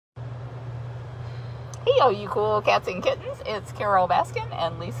Hey, all you cool cats and kittens. It's Carole Baskin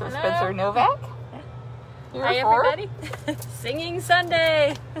and Lisa Spencer-Novak. Hi, everybody. Singing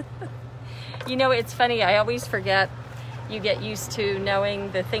Sunday. You know, it's funny. I always forget. You get used to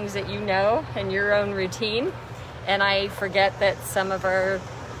knowing the things that you know and your own routine. And I forget that some of our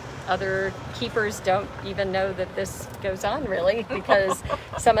other keepers don't even know that this goes on, really, because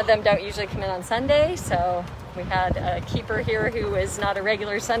some of them don't usually come in on Sunday. So we had a keeper here who is not a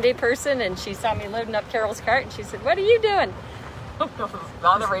regular Sunday person, and she saw me loading up Carole's cart, and she said, "What are you doing?"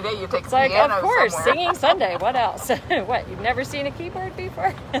 Not every day you take it's like, piano of course, somewhere. Singing Sunday. What else? What, you've never seen a keyboard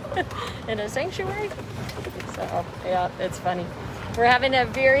before in a sanctuary? So, yeah, it's funny. We're having a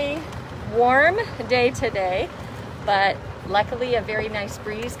very warm day today, but luckily a very nice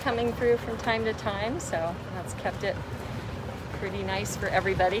breeze coming through from time to time, so that's kept it pretty nice for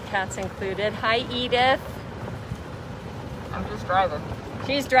everybody, cats included. Hi, Edith. I'm just driving.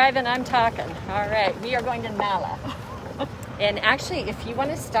 She's driving, I'm talking. All right, we are going to Nala. And actually, if you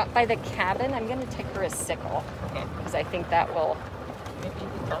want to stop by the cabin, I'm going to take her a sickle, because I think that will Maybe you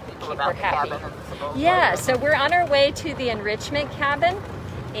can tell people keep about her the happy. cabin and the civil Yeah, war. so we're on our way to the enrichment cabin,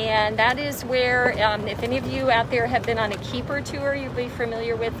 and that is where, if any of you out there have been on a keeper tour, you'll be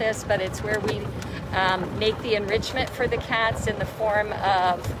familiar with this, but it's where we make the enrichment for the cats in the form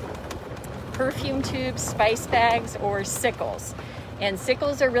of perfume tubes, spice bags, or sickles. And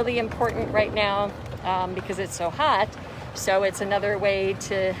sickles are really important right now because it's so hot. So it's another way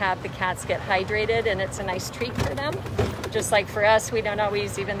to have the cats get hydrated, and it's a nice treat for them. Just like for us, we don't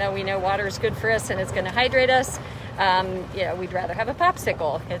always, even though we know water is good for us and it's going to hydrate us, you know, we'd rather have a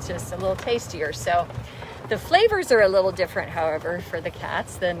popsicle. It's just a little tastier. So the flavors are a little different, however, for the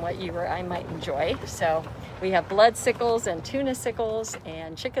cats than what you or I might enjoy. So we have blood sickles and tuna sickles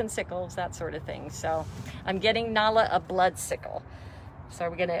and chicken sickles, that sort of thing. So I'm getting Nala a blood sickle. So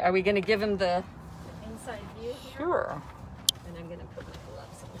are we gonna give him the inside view here? Sure. And I'm gonna put my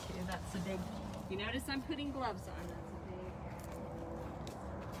gloves on too. That's a big, you notice I'm putting gloves on. That's a big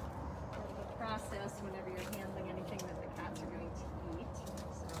part of the process whenever you're handling anything that the cats are going to eat.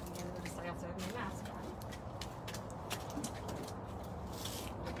 So you notice I also have my mask on.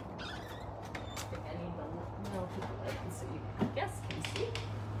 I think I need the little people open so you guests can see.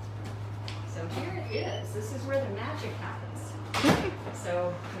 So here it is. This is where the magic happens.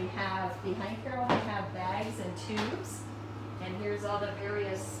 So we have, behind Carole, we have bags and tubes. And here's all the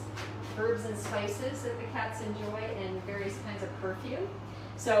various herbs and spices that the cats enjoy and various kinds of perfume.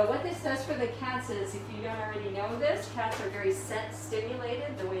 So what this does for the cats is, if you don't already know this, cats are very scent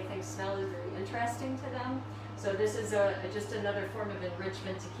stimulated. The way things smell is very interesting to them. So this is just another form of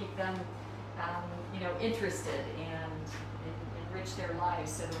enrichment to keep them you know, interested and enrich their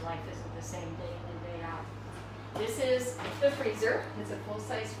lives so their life isn't the same day in and day out. This is the freezer. It's a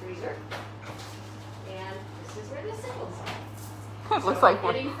full-size freezer. And this is where the sickles are. It looks like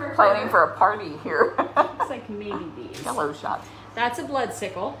we're planning for a party here. Looks like maybe these. Yellow shots. That's a blood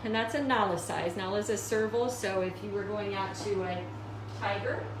sickle, and that's a Nala size. Nala's a Serval, so if you were going out to a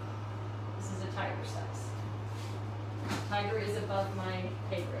tiger, this is a tiger size. Tiger is above my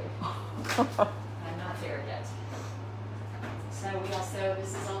pay grade. I'm not there yet. So we also,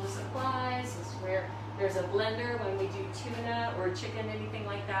 this is all the supplies. This is where there's a blender when we do tuna or chicken, anything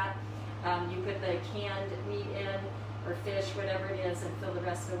like that. You put the canned meat in, or fish, whatever it is, and fill the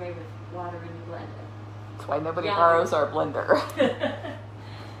rest of the way with water and you blend it. That's why nobody borrows our blender.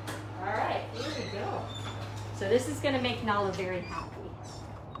 All right, here we go. So this is going to make Nala very happy.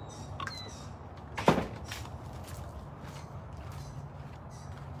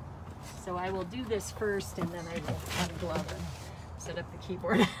 So I will do this first, and then I will unglove and set up the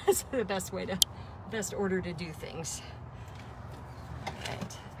keyboard. That's the best order to do things. All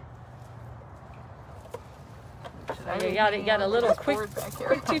right. So you got a little quick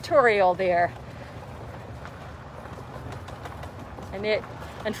tutorial there. And it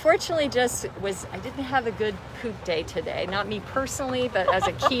unfortunately just was, I didn't have a good poop day today. Not me personally, but as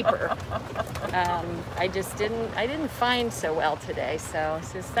a keeper. I didn't find so well today. So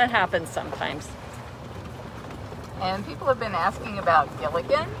it's just, that happens sometimes. And people have been asking about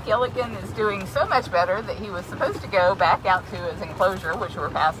Gilligan. Gilligan is doing so much better that he was supposed to go back out to his enclosure, which we're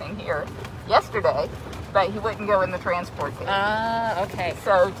passing here, yesterday, but he wouldn't go in the transport cage. Okay.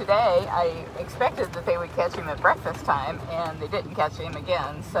 So today I expected that they would catch him at breakfast time, and they didn't catch him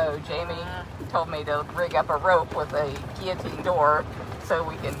again. So Jamie told me to rig up a rope with a guillotine door so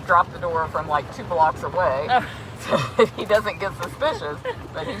we can drop the door from like 2 blocks away. So that he doesn't get suspicious,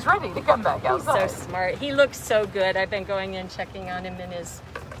 but he's ready to come back outside. He's so smart. He looks so good. I've been going in checking on him in his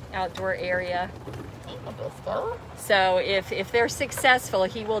outdoor area. Hey, Nabisco. So if they're successful,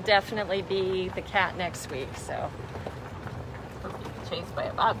 he will definitely be the cat next week. So. We're being chased by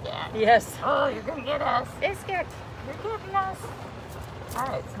a bobcat. Yes. Oh, you're gonna get us. Biscuit. You're getting us. All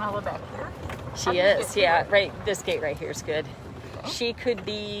right, smell her back here. She is, yeah. Right, this gate right here is good. Okay. She could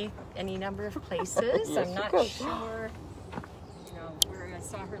be any number of places. Yes, I'm not could. sure, where I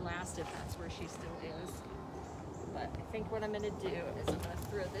saw her last, if that's where she still is. But I think what I'm going to do is I'm going to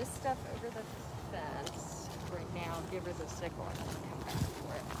throw this stuff over the fence right now, give her the sickle, and then come back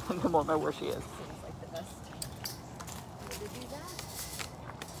for it. And then we'll know where she is. Seems like the best way to do that.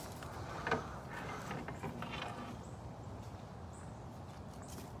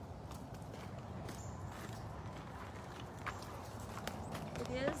 It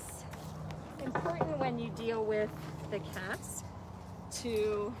is important when you deal with the cats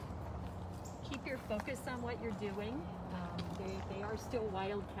to keep your focus on what you're doing. They are still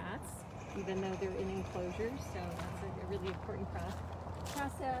wild cats, even though they're in enclosures, so that's a really important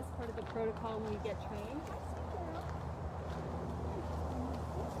process, part of the protocol when you get trained.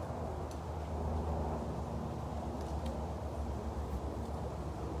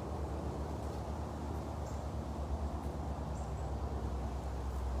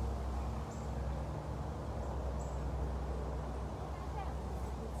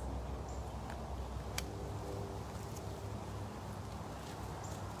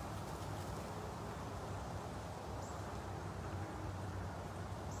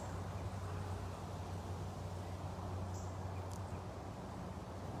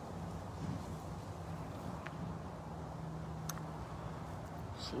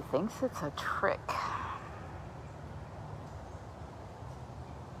 She thinks it's a trick.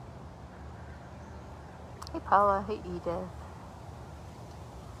 Hey Paula, hey Edith,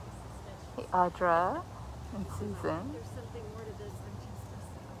 hey Audra, and Susan. There's something more to this than just this.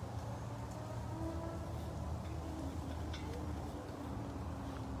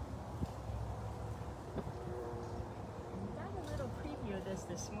 I got a little preview of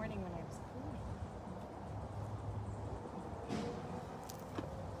this morning when I was cleaning.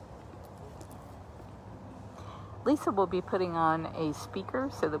 Lisa will be putting on a speaker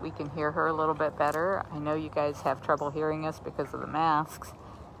so that we can hear her a little bit better. I know you guys have trouble hearing us because of the masks,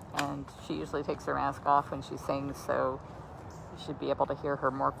 and she usually takes her mask off when she sings, so you should be able to hear her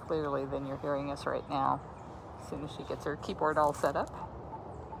more clearly than you're hearing us right now as soon as she gets her keyboard all set up.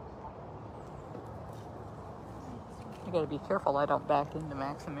 I gotta be careful I don't back into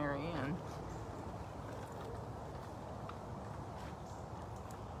Max and Marianne.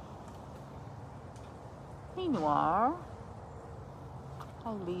 Hey Noir.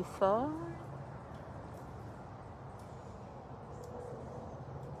 Hi Lisa.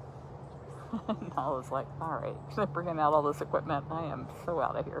 Nala's like, alright, bringing out all this equipment. I am so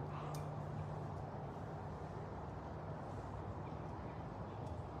out of here.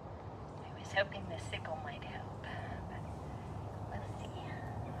 I was hoping the sickle might help, but we'll see.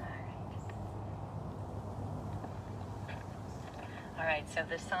 All right, so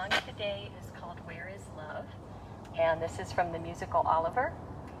the song today is called Where is Love? And this is from the musical Oliver.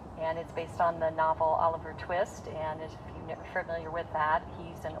 And it's based on the novel Oliver Twist. And if you're familiar with that,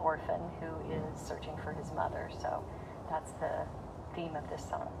 he's an orphan who is searching for his mother. So that's the theme of this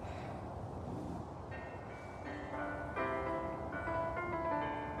song.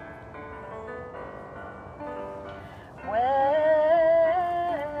 Where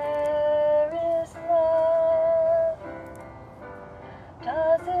is love?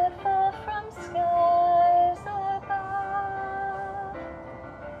 Does it fall from skies above?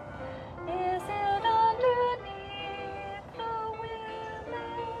 Is it underneath the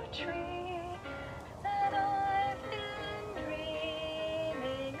willow tree that I've been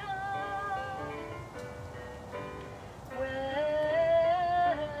dreaming of?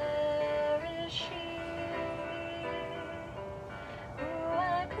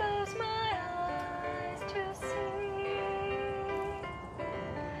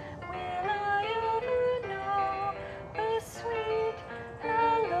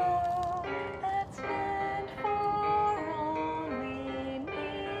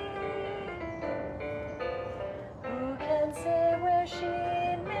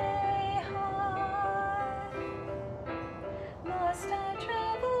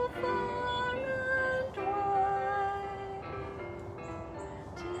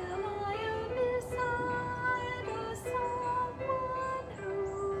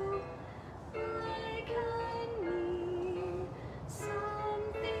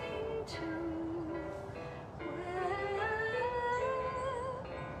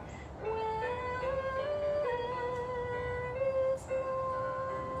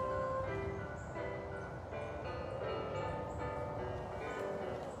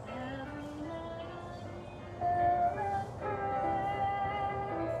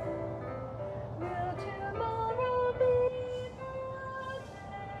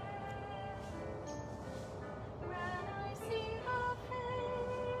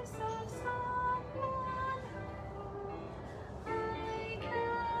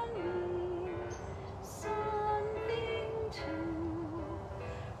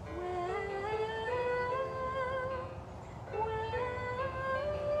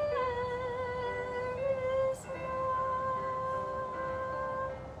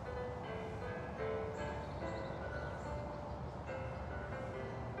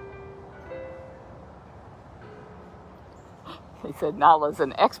 He said Nala's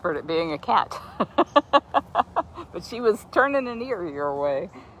an expert at being a cat. But she was turning an ear your way.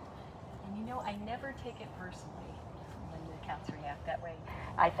 And you know, I never take it personally when the cats react that way.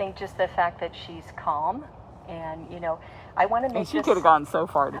 I think just the fact that she's calm, and you know, I want to make and she could have gone so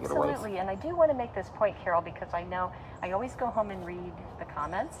far to get away. Absolutely, and I do want to make this point, Carole, because I know I always go home and read the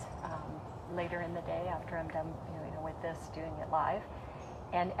comments later in the day after I'm done, you know, with this, doing it live.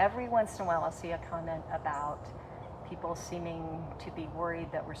 And every once in a while, I'll see a comment about people seeming to be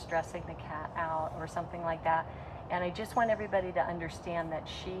worried that we're stressing the cat out or something like that. And I just want everybody to understand that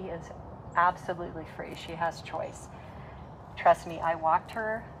she is absolutely free. She has choice. Trust me, I walked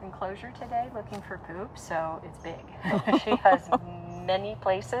her enclosure today looking for poop, so it's big. She has many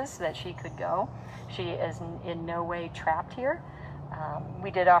places that she could go. She is in no way trapped here. We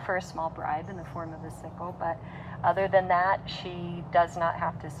did offer a small bribe in the form of a sickle, but other than that, she does not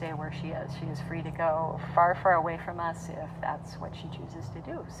have to stay where she is. She is free to go far, far away from us if that's what she chooses to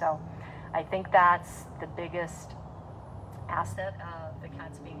do. So I think that's the biggest asset of the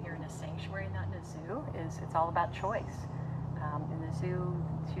cats being here in a sanctuary, not in a zoo, is it's all about choice. In the zoo,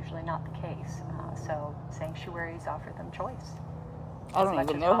 it's usually not the case. So sanctuaries offer them choice. I don't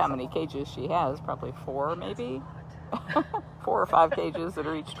even know how many cages she has, probably 4 maybe? 4 or 5 cages that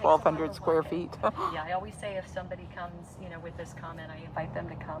are each 1,200 square feet. Yeah, I always say if somebody comes, you know, with this comment, I invite them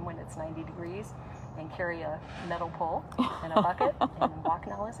to come when it's 90 degrees and carry a metal pole and a bucket and walk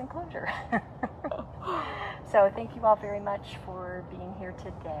Nala's enclosure. So thank you all very much for being here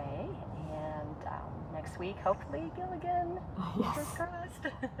today. And next week, hopefully, Gilligan. Yes. Fingers crossed.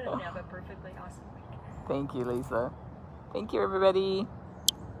 Have a perfectly awesome week. Thank you, Lisa. Thank you, everybody.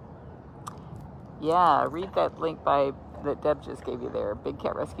 Yeah, read that link that Deb just gave you there,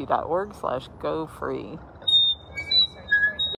 bigcatrescue.org/go free.